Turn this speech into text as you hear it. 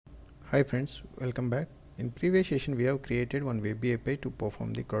Hi friends, welcome back. In previous session we have created one web API to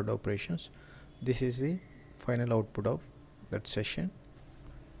perform the CRUD operations. This is the final output of that session.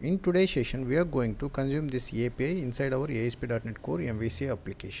 In today's session we are going to consume this API inside our ASP.NET Core MVC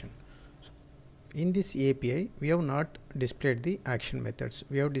application. In this API we have not displayed the action methods.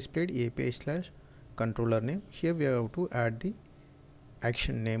 We have displayed API/controller name. Here we have to add the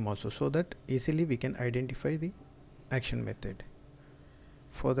action name also, so that easily we can identify the action method.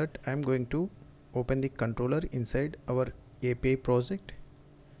 For that I am going to open the controller inside our API project.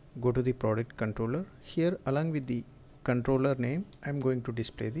 Go to the product controller. Here along with the controller name I am going to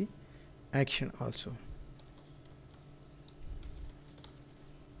display the action also.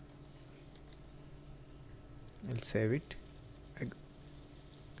 I'll save it.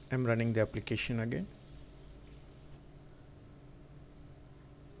 I'm running the application again.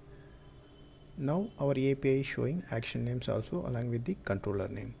 Now our API is showing action names also along with the controller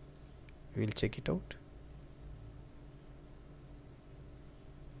name. We will check it out.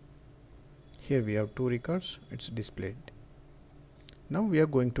 Here we have two records, it's displayed. Now we are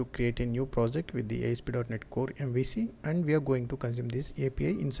going to create a new project with the ASP.NET Core MVC, and we are going to consume this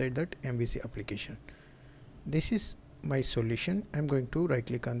API inside that MVC application. This is my solution. I'm going to right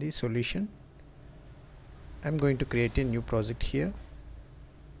click on the solution. I'm going to create a new project here.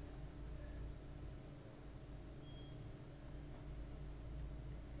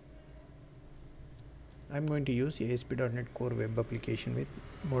 I'm going to use ASP.NET Core Web Application with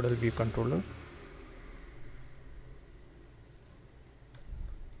Model View Controller.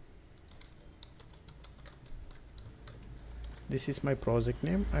 This is my project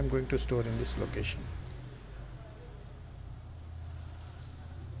name. I'm going to store in this location.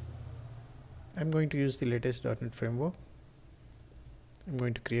 I'm going to use the latest .NET framework. I'm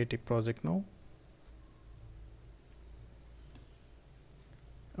going to create a project now.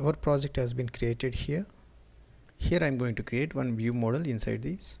 Our project has been created here. Here I am going to create one view model inside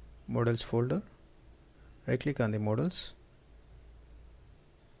this models folder. Right click on the models.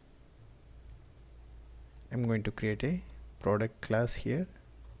 I am going to create a product class here.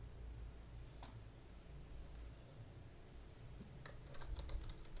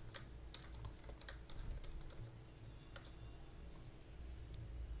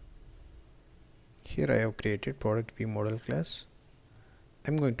 Here I have created product view model class.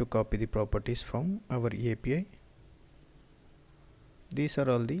 I am going to copy the properties from our API. These are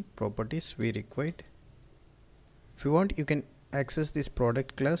all the properties we required. If you want, you can access this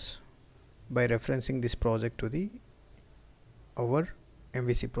product class by referencing this project to our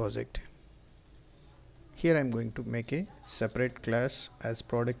MVC project. Here I am going to make a separate class as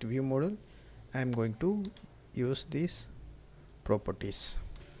product view model. I am going to use these properties.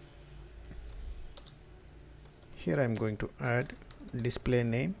 Here I am going to add display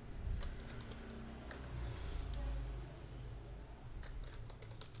name.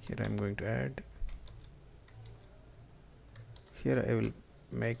 Here I am going to add, here I will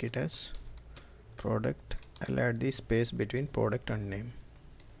make it as product. I'll add the space between product and name.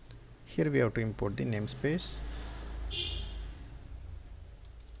 Here we have to import the namespace.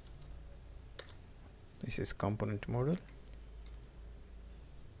 This is component model.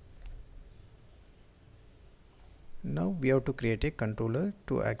 Now we have to create a controller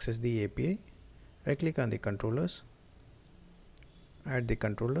to access the API. Right click on the controllers, add the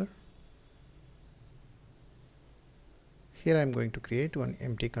controller. Here I am going to create one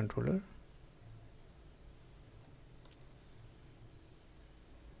empty controller.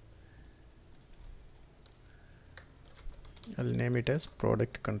 I'll name it as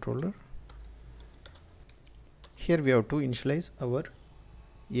product controller. Here we have to initialize our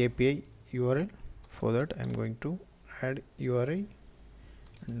API URL. For that I am going to add URI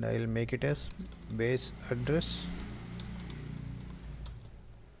and I will make it as base address.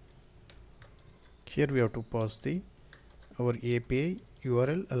 Here we have to pass our API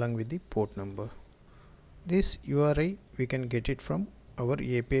URL along with the port number. This URI we can get it from our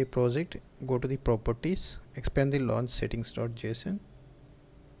API project. Go to the properties, expand the launch settings.json.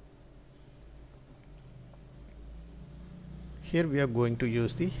 Here we are going to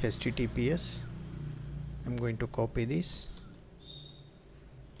use the HTTPS. I'm going to copy this.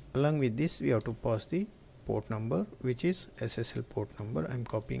 Along with this we have to pass the port number, which is SSL port number. I'm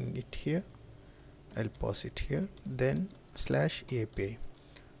copying it here. I'll pass it here, then /API.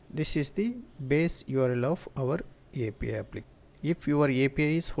 This is the base URL of our API application. If your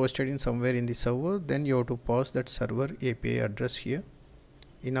API is hosted in somewhere in the server, then you have to pass that server API address here.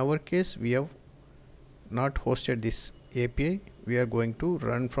 In our case we have not hosted this API. We are going to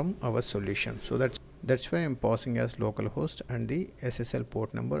run from our solution, so that's That's why I'm passing as localhost, and the SSL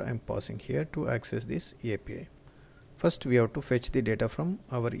port number I'm passing here to access this API. First we have to fetch the data from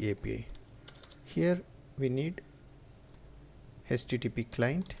our API. Here we need HTTP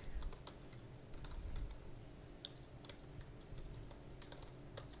client,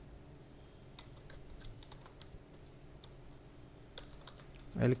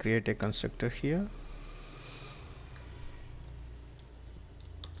 I'll create a constructor here.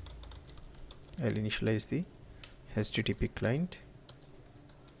 I'll initialize the HTTP client.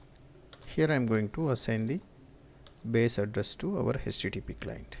 Here I'm going to assign the base address to our HTTP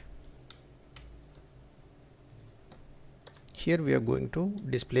client. Here we are going to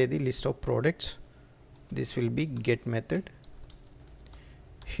display the list of products. This will be get method.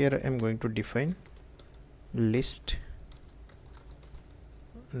 Here I am going to define list,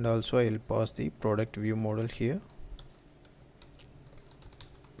 and also I will pass the product view model here,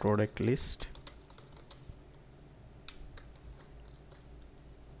 product list.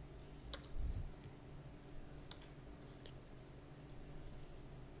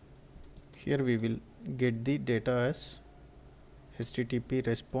 Here we will get the data as HTTP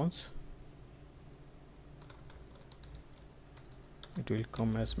response. It will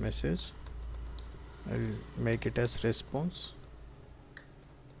come as message. I will make it as response.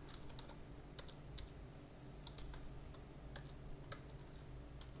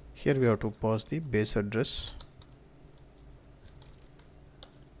 Here we have to pass the base address,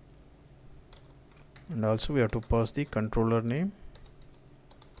 and also we have to pass the controller name.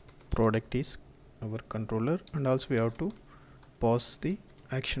 Product is our controller, and also we have to pass the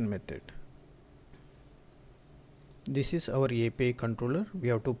action method. This is our API controller. We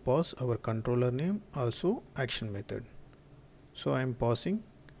have to pass our controller name, also action method. So I am passing.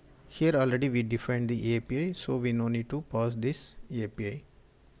 Here already we defined the API, so we no need to pass this API.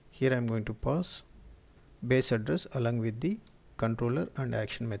 Here I am going to pass base address along with the controller and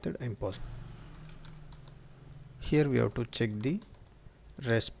action method I am passing. Here we have to check the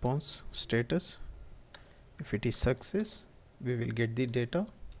response status. If it is success, we will get the data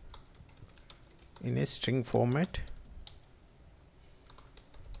in a string format.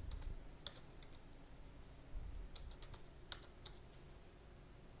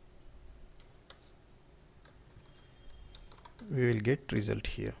 We will get result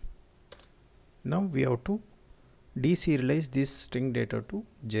here. Now we have to deserialize this string data to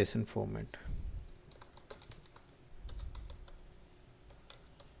JSON format.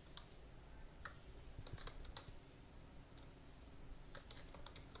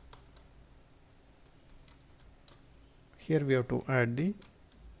 Here we have to add the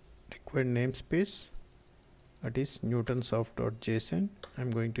required namespace, that is newtonsoft.json. I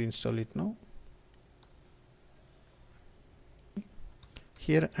am going to install it now.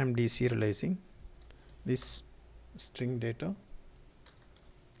 Here I am deserializing this string data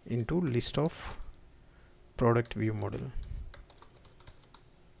into list of product view model.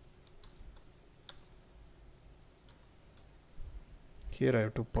 Here I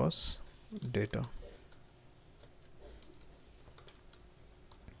have to pass data.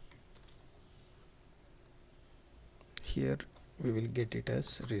 Here we will get it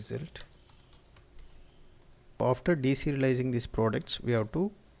as result. After deserializing these products, we have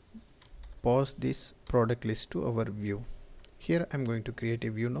to pass this product list to our view. Here I am going to create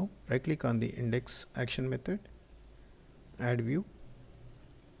a view now. Right click on the index action method, add view.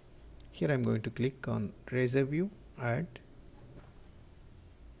 Here I am going to click on razor view, add.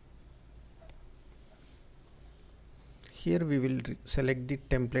 Here we will select the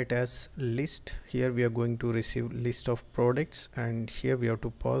template as list. Here we are going to receive list of products, and here we have to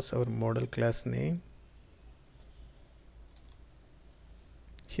pass our model class name.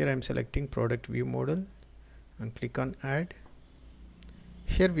 Here I am selecting product view model and click on add.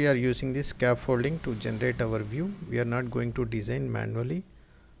 Here we are using this scaffolding to generate our view. We are not going to design manually,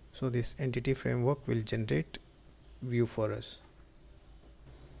 so this entity framework will generate view for us.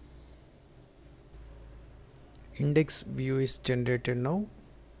 Index view is generated now.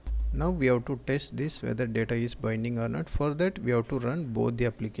 Now we have to test this whether data is binding or not. For that we have to run both the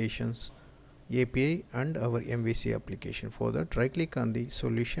applications, API and our MVC application. For that, right click on the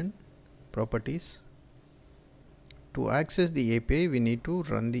solution properties. To access the API, we need to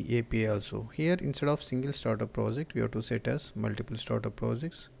run the API also. Here instead of single startup project, we have to set as multiple startup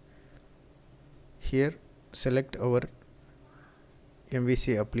projects. Here select our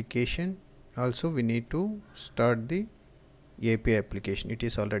MVC application. Also we need to start the API application. It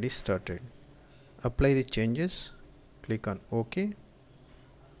is already started. Apply the changes, click on OK,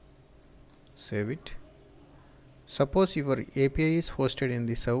 save it. Suppose your API is hosted in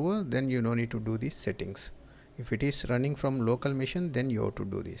the server, then you no need to do these settings. If it is running from local machine, then you have to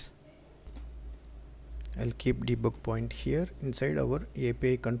do this. I'll keep debug point here inside our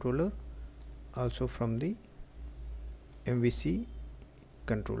API controller, also from the MVC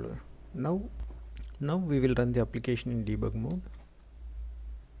controller. Now we will run the application in debug mode.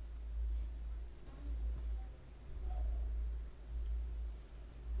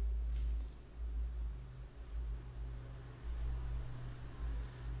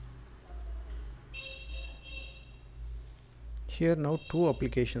 Here now two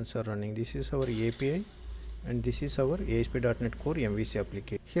applications are running. This is our API and this is our ASP.NET Core MVC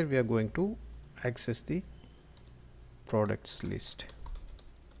application. Here we are going to access the products list.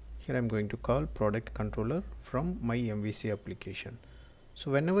 Here I am going to call product controller from my MVC application.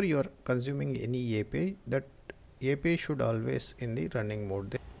 So whenever you are consuming any API, that API should always in the running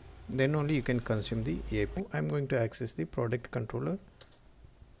mode. Then only you can consume the API. I am going to access the product controller.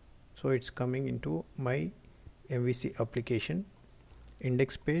 So it's coming into my MVC application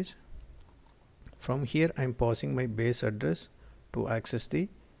index page. From here I am passing my base address to access the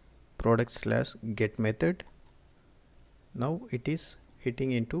product/get method. Now it is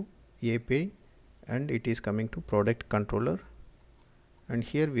hitting into API and it is coming to product controller, and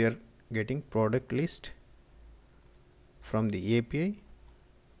here we are getting product list from the API.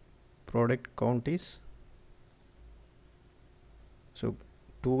 Product count is, so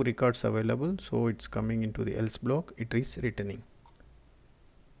 2 records available, so it's coming into the else block. It is returning.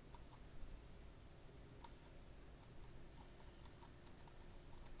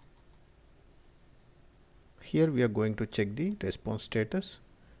 Here we are going to check the response status.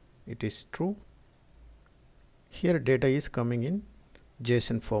 It is true. Here data is coming in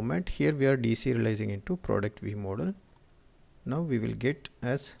JSON format. Here we are deserializing into product view model. Now we will get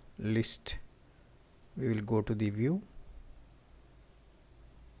as list. We will go to the view.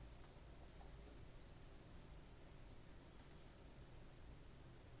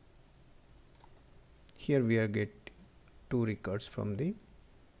 Here we are getting 2 records from the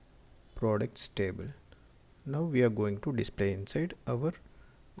products table. Now we are going to display inside our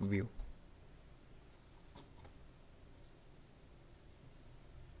view.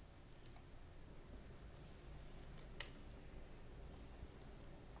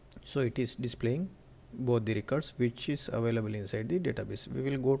 So it is displaying both the records which is available inside the database. We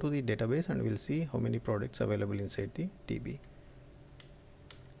will go to the database and we'll see how many products available inside the DB.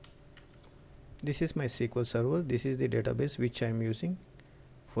 This is my SQL Server. This is the database which I am using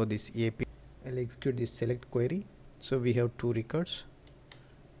for this API. I'll execute this select query. So we have 2 records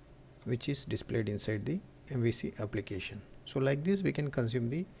which is displayed inside the MVC application. So like this we can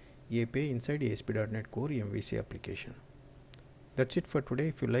consume the API inside ASP.NET Core MVC application. That's it for today.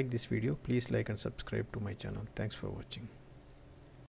 If you like this video, please like and subscribe to my channel. Thanks for watching.